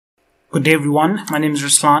Good day everyone, my name is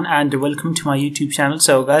Ruslan and welcome to my YouTube channel.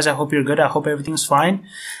 So guys, I hope you're good. I hope everything's fine.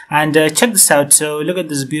 And check this out. So look at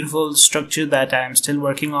this beautiful structure that I'm still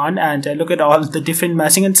working on, and look at all the different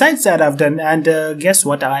massing and sites that I've done, and guess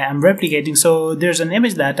what I am replicating. So there's an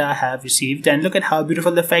image that I have received, and look at how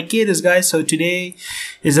beautiful the facade is, guys. So today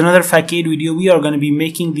is another facade video. We are going to be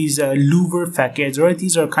making these louver facades, right?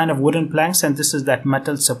 These are kind of wooden planks and this is that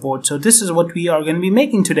metal support. So this is what we are going to be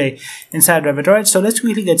making today inside Revit, right? So let's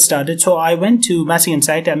quickly get started. So I went to massing and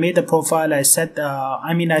site, I made the profile, I set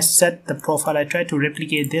the profile, I tried to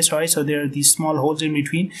replicate this, right? So there are these small holes in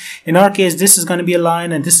between. In our case, this is going to be a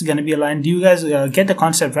line and this is going to be a line. Do you guys get the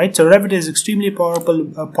concept, right? So Revit is extremely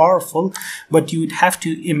powerful, but you would have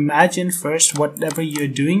to imagine first whatever you're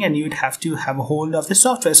doing, and you would have to have a hold of the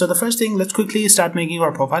software. So the first thing, let's quickly start making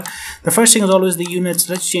our profile. The first thing is always the units.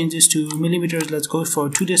 Let's change this to millimeters. Let's go for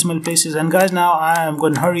 2 decimal places. And guys, now I am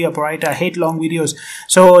going to hurry up, right? I hate long videos.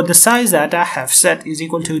 So the size that I have set is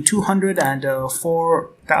equal to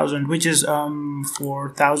 204,000, which is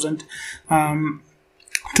 4,000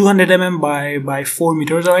 200 mm by 4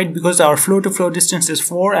 meters, alright, because our floor to floor distance is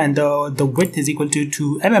 4 and the width is equal to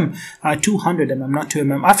 2 mm, 200 mm, not 2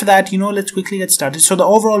 mm. After that, let's quickly get started. So the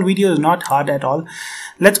overall video is not hard at all.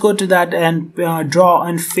 Let's go to that and draw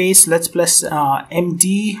and face. Let's press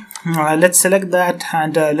MD. Let's select that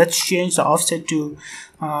and let's change the offset to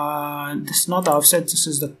this is not the offset, this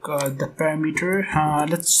is the parameter.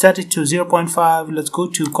 Let's set it to 0.5. let's go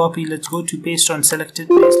to copy, let's go to paste on selected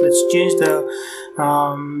place. Let's change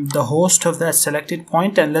the host of that selected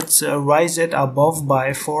point and let's rise it above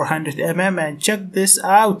by 400 mm, and check this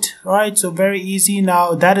out. Alright, so very easy.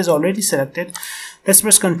 Now that is already selected. Let's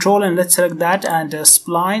press Control and let's select that and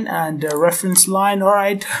spline and reference line.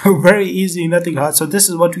 Alright, very easy, nothing hard. So this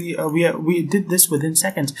is what we did this within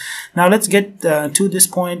seconds. Now let's get to this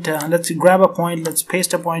point. Let's grab a point, let's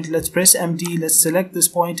paste a point, let's press MD, let's select this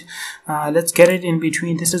point, let's get it in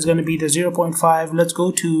between. This is going to be the 0.5. let's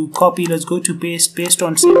go to copy, let's go to paste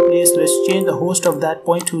on same place. Let's change the host of that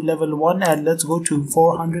point to level 1 and let's go to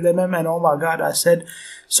 400 mm. And oh my god, I said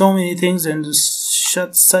so many things in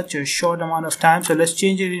such a short amount of time. So let's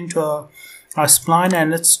change it into a spline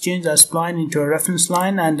and let's change our spline into a reference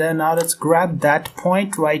line, and then now let's grab that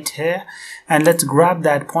point right here and let's grab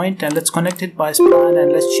that point and let's connect it by spline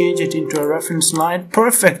and let's change it into a reference line.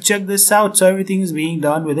 Perfect, check this out. So everything is being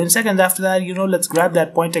done within seconds. After that, let's grab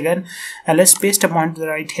that point again and let's paste a point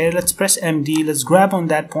right here. Let's press MD, let's grab on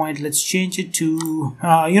that point, let's change it to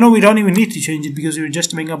we don't even need to change it because we're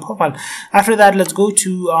just making a profile. After that, let's go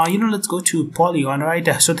to let's go to polygon, right?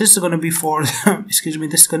 So this is going to be for excuse me,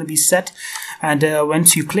 this is going to be set, and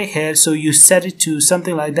once you click here, so you set it to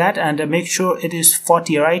something like that and make sure it is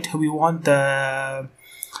 40, right? We want the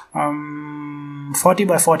 40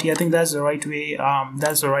 by 40. I think that's the right way,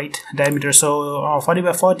 that's the right diameter. So 40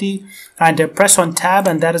 by 40, and press on tab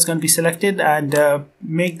and that is going to be selected, and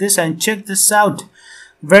make this and check this out.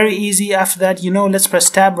 Very easy. After that, let's press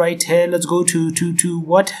tab right here. Let's go to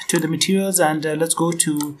the materials, and let's go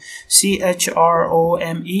to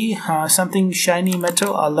chrome, something shiny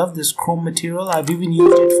metal. I love this chrome material. I've even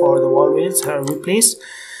used it for the wall rails replace.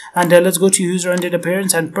 And let's go to user ended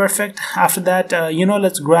appearance, and perfect. After that,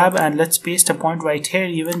 let's grab and let's paste a point right here.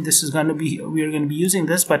 Even this is going to be, we're going to be using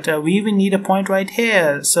this, but we even need a point right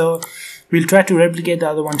here. So we'll try to replicate the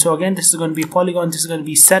other one. So again, this is going to be polygon, this is going to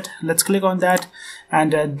be set. Let's click on that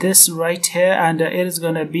and this right here, and it is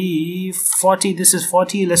going to be 40. This is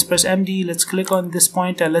 40. Let's press MD, let's click on this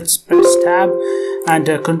point and let's press tab and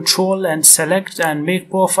control and select and make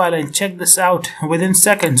profile, and check this out within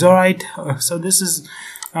seconds. All right, so this is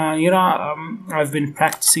I've been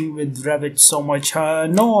practicing with Revit so much.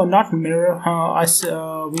 No, not mirror.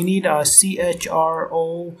 We need a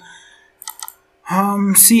CHRO,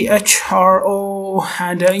 and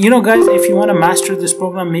guys, if you want to master this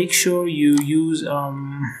program, make sure you use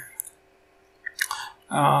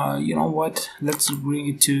let's bring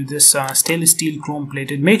it to this stainless steel chrome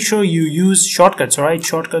plated. Make sure you use shortcuts. All right,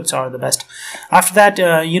 shortcuts are the best. After that,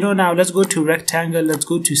 now let's go to rectangle, let's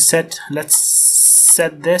go to set, let's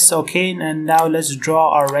set this. Okay, and now let's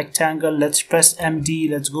draw our rectangle. Let's press MD,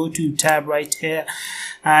 let's go to tab right here,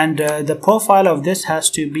 and the profile of this has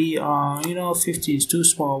to be 50 is too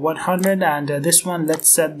small, 100, and this one, let's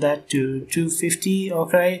set that to 250.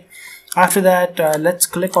 Okay, after that, let's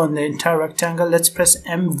click on the entire rectangle. Let's press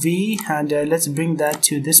MV and let's bring that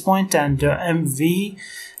to this point, and MV,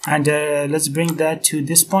 and let's bring that to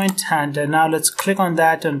this point, and now let's click on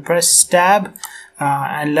that and press tab,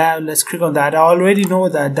 and now let's click on that. I already know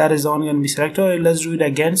that that is only going to be selected. Let's do it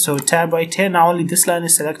again. So tab right here, now only this line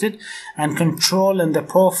is selected, and control and the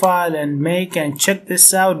profile and make, and check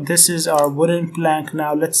this out. This is our wooden plank.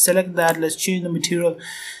 Now let's select that. Let's change the material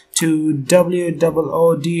to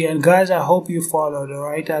WOOD, and guys, I hope you followed.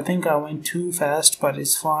 Alright, I think I went too fast, but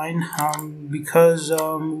it's fine, because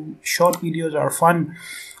short videos are fun.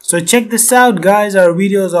 So check this out, guys. Our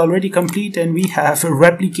video is already complete, and we have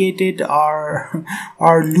replicated our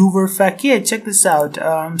louver facade. Check this out.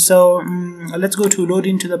 Let's go to load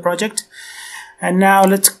into the project, and now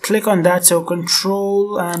let's click on that. So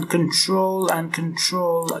control and control and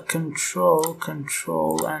control, control,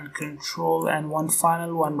 control and control, and one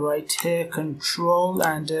final one right here, control,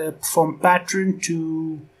 and from pattern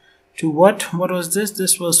to what was this?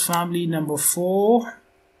 This was family number 4.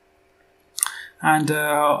 And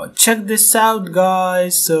check this out,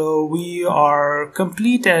 guys. So we are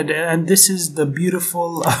completed, and this is the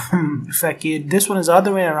beautiful facade. This one is the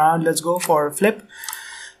other way around. Let's go for a flip,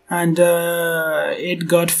 and it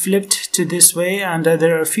got flipped to this way, and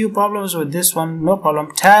there are a few problems with this one. No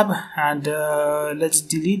problem. Tab, and let's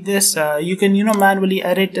delete this. You can manually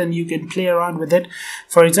edit, and you can play around with it.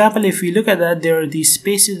 For example, if we look at that, there are these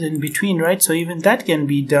spaces in between, right? So even that can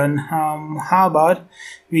be done. How about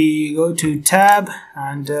we go to tab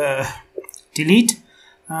and delete,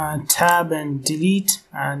 tab and delete,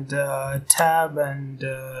 and tab and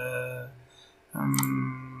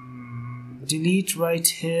delete right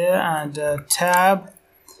here, and tab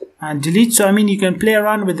and delete. So I mean, you can play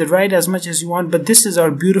around with it, right, as much as you want, but this is our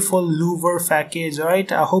beautiful louver facades. All right,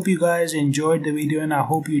 I hope you guys enjoyed the video, and I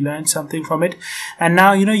hope you learned something from it. And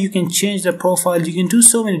now you can change the profile. You can do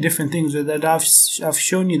so many different things with it. I've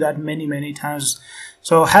shown you that many times.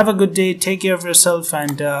 So have a good day, take care of yourself,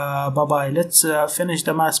 and bye bye. Let's finish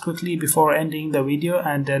the mask quickly before ending the video,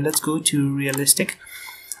 and let's go to realistic.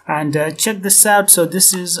 And check this out. So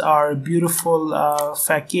this is our beautiful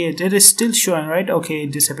facade. It is still showing, right? Okay,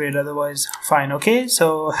 it disappeared, otherwise fine. Okay,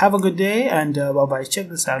 so have a good day, and bye bye. Check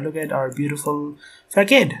this out. Look at our beautiful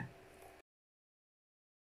facade.